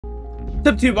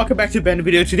What's up, dude? Welcome back to a brand new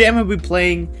video. Today I'm gonna be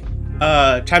playing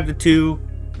Chapter 2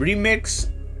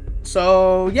 Remix.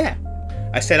 So yeah,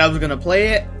 I said I was gonna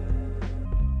play it.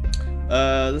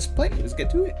 Let's play it. Let's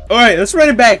get to it. Alright, let's run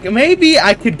it back. Maybe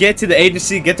I could get to the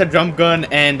agency, get the drum gun,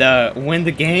 and win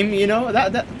the game, you know?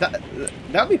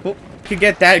 That'd be cool. Could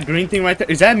get that green thing right there.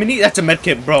 Is that a mini? That's a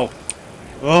medkit, bro.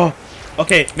 Oh.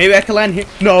 Okay, maybe I can land here.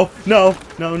 No.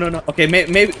 Okay,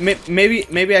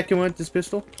 maybe I can win with this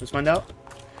pistol. Let's find out.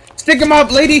 Stick him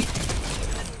up, lady!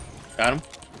 Got him.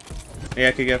 Yeah,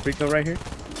 I could get a free kill right here.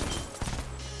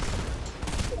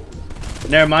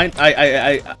 Never mind.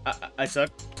 I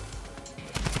suck.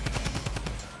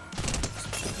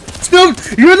 Snoop!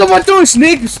 You're the one throwing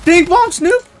stink bomb,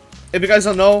 Snoop! If you guys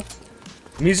don't know,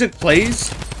 music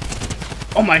plays.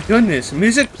 Oh my goodness,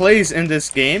 music plays in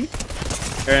this game,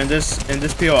 or in this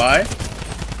POI,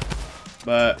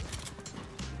 but.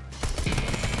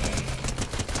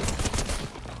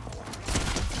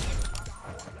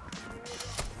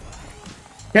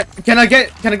 Can I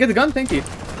get the gun? Thank you.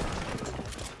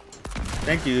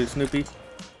 Thank you, Snoopy.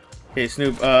 Okay,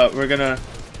 Snoop, we're gonna...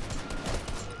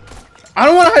 I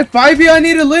don't want to high five you, I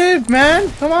need to live,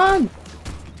 man! Come on!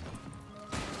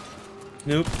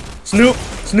 Snoop,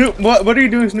 what are you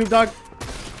doing, Snoop Dogg?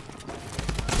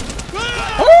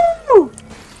 Oh!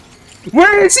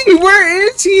 Where is he? Where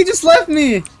is he? He just left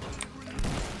me!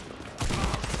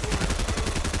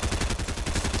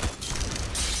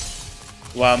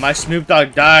 Wow, my Snoop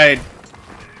Dogg died.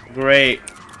 Great.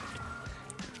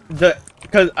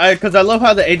 Cause I love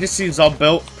how the agency is all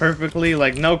built perfectly,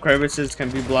 like no crevices can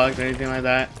be blocked or anything like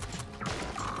that.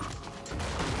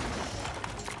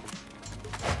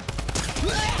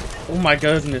 Oh my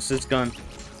goodness, this gun.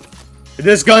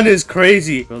 This gun is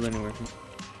crazy. Build anywhere.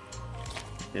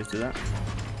 Let's do that.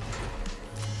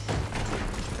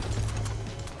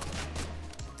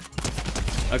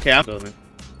 Okay, I'm building.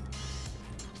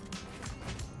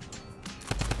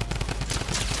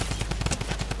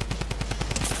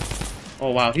 Oh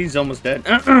wow, he's almost dead.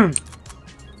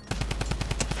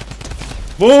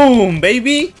 Boom,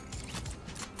 baby!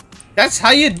 That's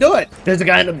how you do it! There's a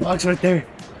guy in the box right there.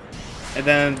 And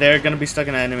then they're gonna be stuck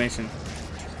in an animation.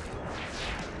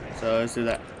 So let's do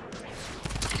that.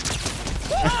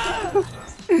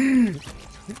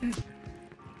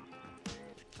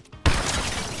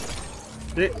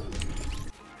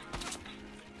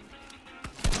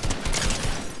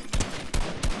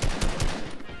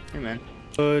 Hey man.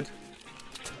 Good.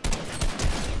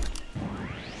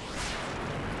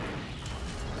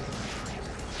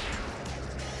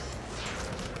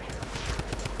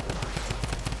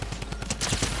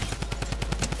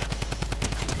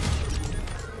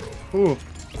 Ooh.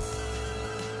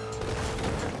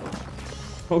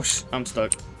 Oh I'm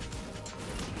stuck.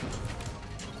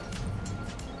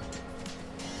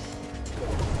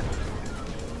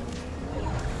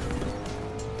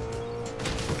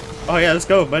 Oh yeah, let's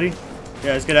go, buddy.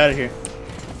 Yeah, let's get out of here.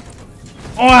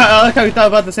 Oh, I like how you thought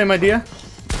about the same idea.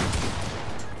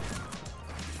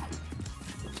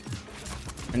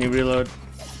 I need reload.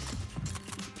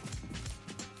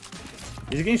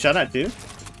 Is he getting shot at too?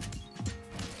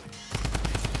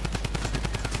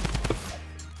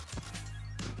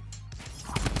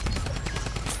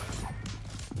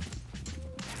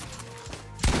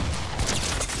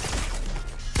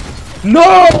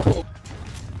 No!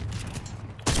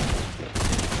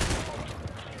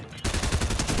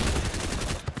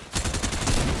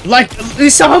 Like,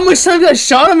 you saw how much times I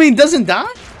shot him and he doesn't die?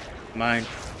 Mine.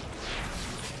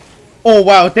 Oh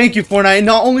wow, thank you, Fortnite.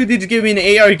 Not only did you give me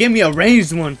an AR, you gave me a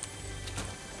ranged one.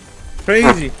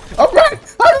 Crazy.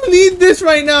 Alright, I don't need this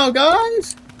right now,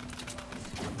 guys.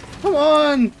 Come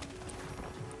on.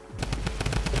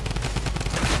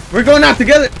 We're going out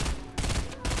together.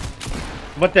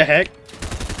 What the heck?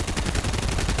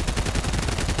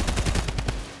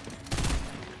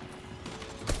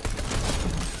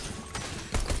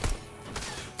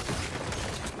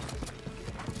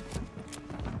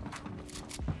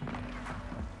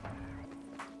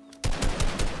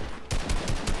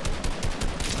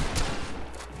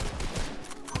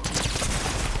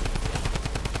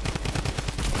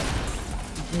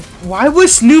 Why would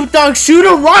Snoop Dogg shoot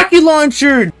a rocket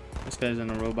launcher? This guy's in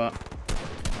a robot.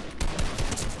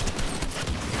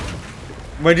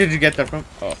 Where did you get that from?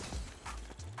 Oh.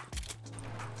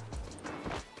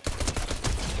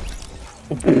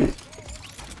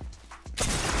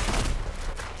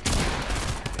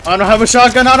 I don't have a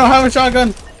shotgun. I don't have a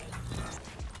shotgun.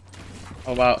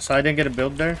 Oh wow, so I didn't get a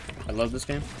build there. I love this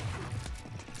game.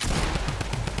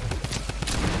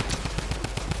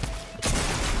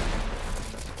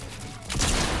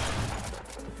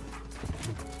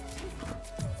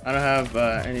 I don't have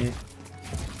any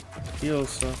heals,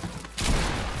 so.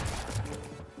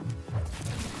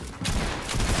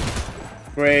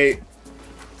 Great.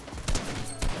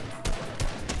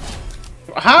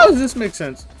 How does this make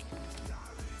sense?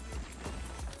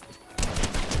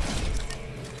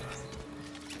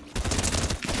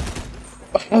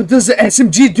 Oh, does the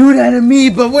SMG do that to me?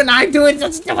 But when I do it,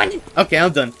 it's doing it. Okay,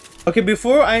 I'm done. Okay,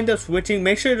 before I end up switching,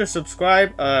 make sure to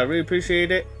subscribe. Really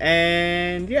appreciate it.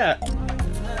 And yeah.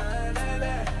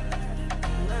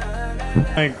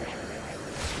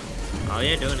 All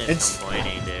you're doing is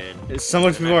complaining, dude. It's so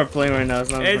much people are playing right now. It's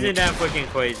not. Isn't that fucking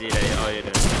crazy that all you're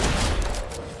doing?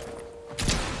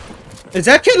 Is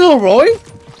that Kid Leroy?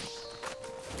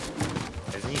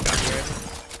 Isn't he copyrighted?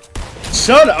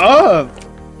 Shut up!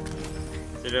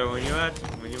 When you watch?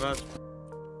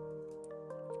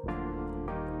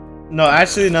 No,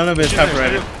 actually, none of it's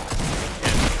copyrighted.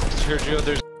 Sergio,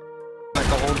 there's like a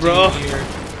whole bro team here.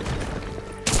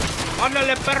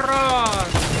 Ándale, perro!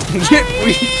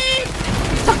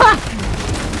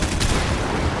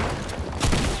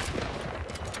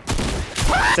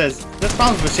 It says this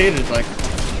problem's with shaders, like.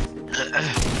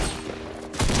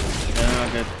 Yeah,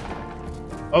 not good.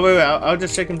 Oh wait, I'll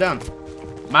just shake him down.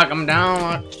 Knock him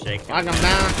down. Shake Knock him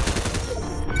down.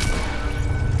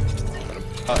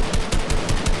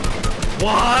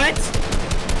 What?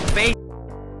 Face.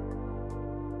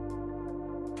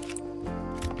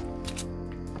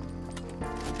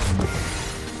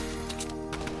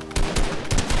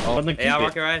 Oh, hey, I'll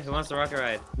rocket ride. Who wants to rocket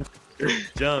ride?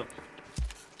 Jump.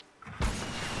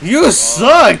 You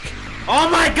suck! Oh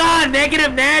my god,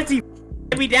 negative Nancy.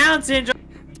 Me down syndrome.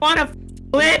 Wanna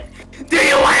flip? Do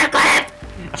you wanna clip?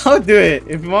 I'll do it.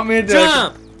 If you want me to do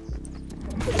Jump! it.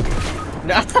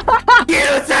 You,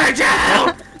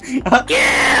 Sergio! You!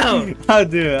 I'll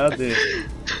do it. I'll do it.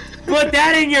 Put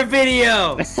that in your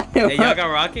video! Hey, y'all got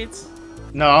rockets?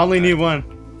 No, I only need one.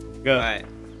 Go. Alright.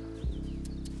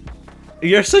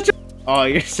 You're such a. Oh,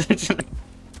 you're such a.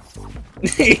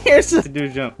 You're such a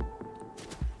dude jump.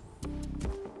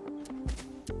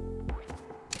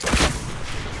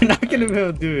 You're not gonna be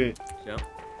able to do it. Jump.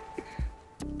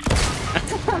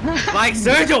 Like,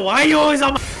 Sergio, why are you always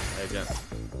on my. Hey, jump.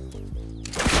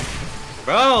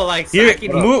 Bro, like, here,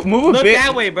 move a look bit.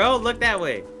 that way, bro. Look that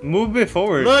way. Move a bit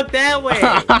forward. Look that way.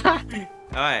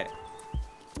 Alright.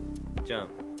 Jump.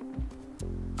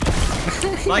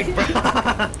 Like, bro.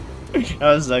 I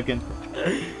was sucking.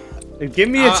 Give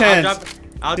me a chance.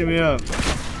 I'll Give me up.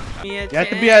 You have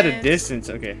to be at a distance.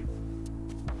 Okay.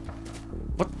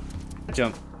 What?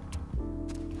 Jump.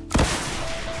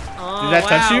 Oh, Did that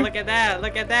touch you? Look at that.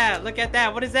 Look at that. Look at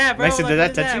that. What is that, bro? Mason, did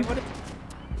that touch you? Did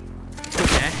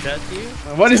that touch you?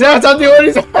 What is that? Something. What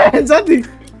is that? Something.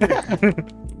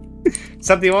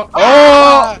 Something you want?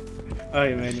 Oh! Oh,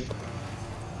 you made it.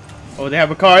 Oh, they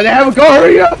have a car. They have a car.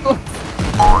 Hurry up!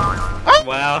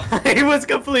 Wow, he was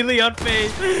completely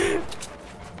unfazed.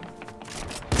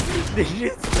 Did you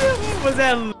what was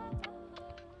that?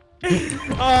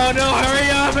 Oh no, hurry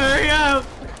up, hurry up!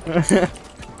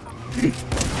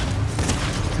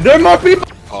 There are more people!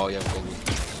 Oh, yeah.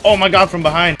 Oh my god, from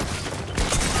behind.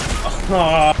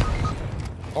 Oh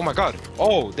my god.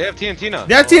 Oh, they have TNT now.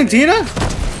 They have TNT now?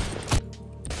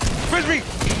 Frisbee!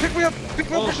 Pick me up! Pick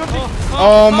me up or something!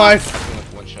 Oh my.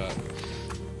 One shot.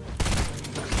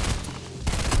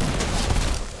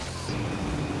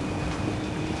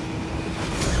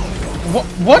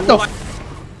 What the?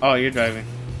 Oh, you're driving.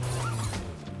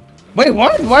 Wait,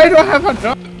 what? Why do I have a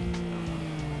drop?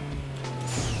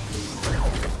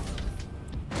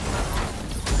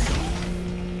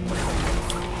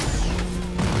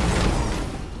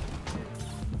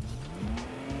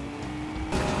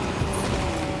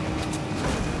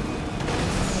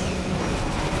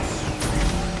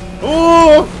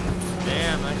 Oh!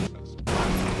 Damn,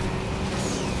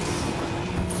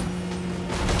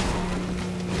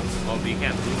 oh, but you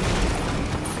can't move.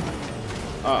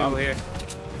 People here.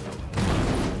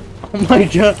 Oh my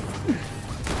god.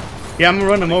 Yeah, I'm gonna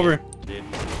run him over. Dude.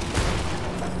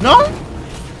 No?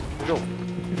 Go.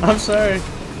 I'm sorry.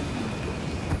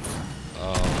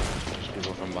 There's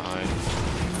people from behind.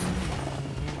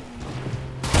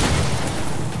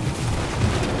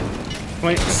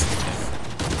 Wait.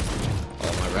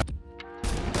 Oh, my rap.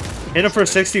 Hit him for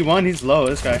 61. He's low,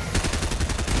 this guy.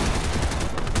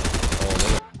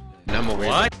 Oh, Nemo.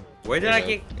 What? Where did I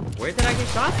get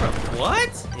shot from?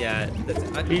 What? Yeah.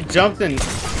 He jumped in.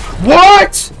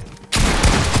 What?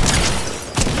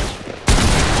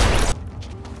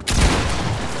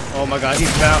 Oh my god,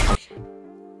 he's down.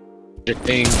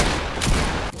 Thing.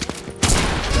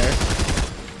 There.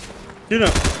 Dude,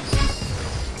 no.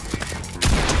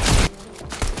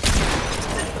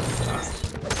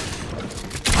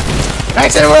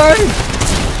 said run!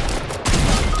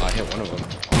 Oh, I hit one of them.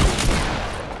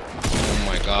 Oh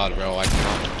my god, bro, I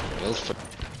cannot build for.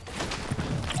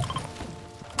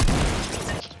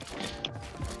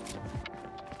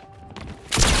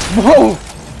 Whoa!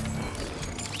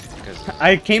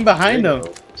 I came behind him.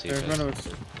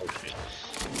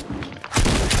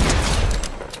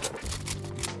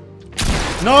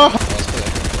 No!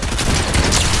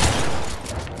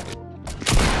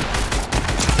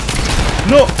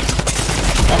 No!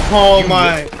 Oh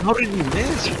my! How did you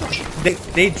miss?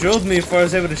 They drilled me before I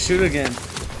was able to shoot again.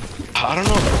 I don't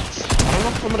know. I don't know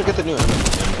if I'm gonna get the new ammo.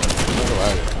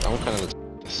 I'm kind of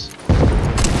this.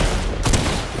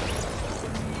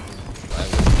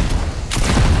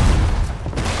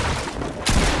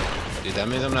 Dude, that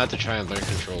means I'm gonna have to try and learn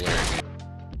controller again.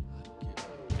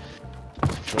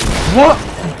 What?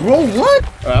 Bro, what?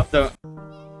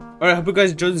 Alright, hope you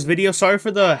guys enjoyed this video. Sorry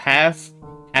for the half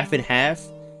and half.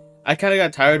 I kind of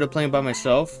got tired of playing by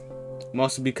myself.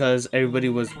 Mostly because everybody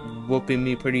was whooping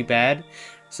me pretty bad.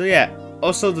 So yeah,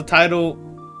 also the title,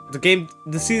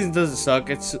 the season doesn't suck.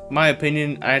 It's my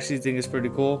opinion. I actually think it's pretty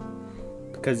cool.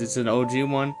 Because it's an OG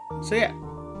one. So yeah.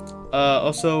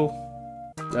 Also,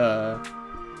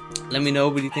 let me know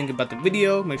what you think about the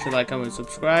video. Make sure to like, comment, and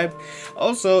subscribe.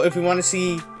 Also, if you want to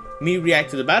see me react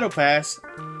to the battle pass,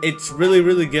 it's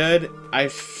really good. I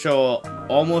show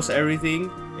almost everything.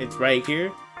 It's right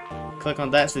here. Click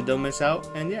on that so you don't miss out.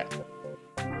 And yeah.